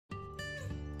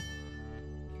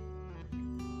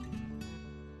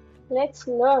Let's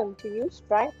learn to use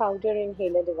dry powder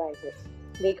inhaler devices.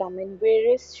 They come in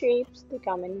various shapes, they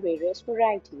come in various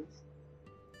varieties.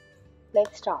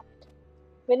 Let's start.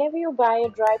 Whenever you buy a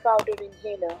dry powder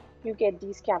inhaler, you get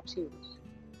these capsules.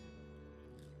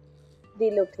 They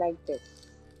look like this.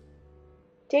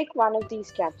 Take one of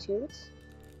these capsules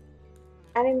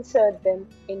and insert them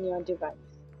in your device.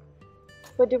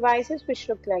 For devices which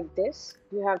look like this,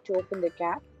 you have to open the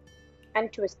cap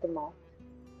and twist the mouth.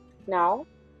 Now,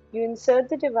 you insert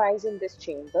the device in this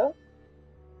chamber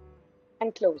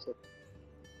and close it.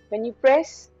 When you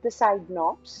press the side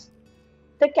knobs,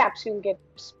 the capsule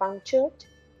gets punctured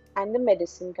and the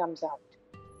medicine comes out.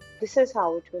 This is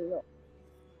how it will look.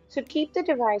 So keep the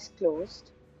device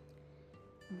closed,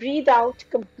 breathe out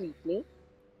completely,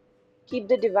 keep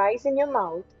the device in your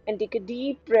mouth and take a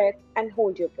deep breath and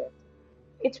hold your breath.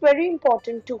 It's very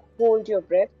important to hold your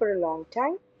breath for a long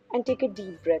time and take a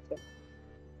deep breath in.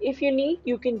 If you need,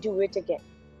 you can do it again.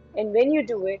 And when you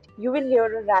do it, you will hear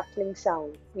a rattling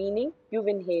sound, meaning you've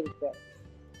inhaled well.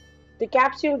 The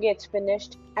capsule gets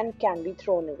finished and can be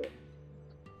thrown away.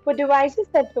 For devices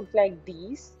that look like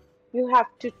these, you have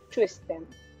to twist them.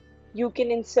 You can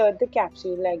insert the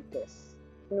capsule like this.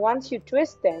 And once you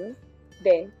twist them,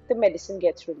 then the medicine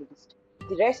gets released.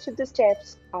 The rest of the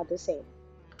steps are the same.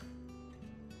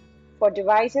 For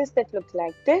devices that look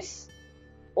like this,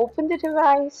 open the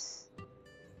device,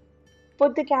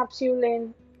 put the capsule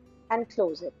in and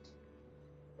close it.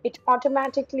 It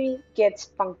automatically gets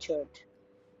punctured.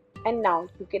 And now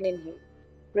you can inhale.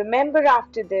 Remember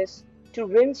after this to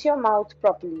rinse your mouth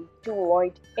properly to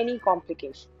avoid any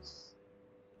complications.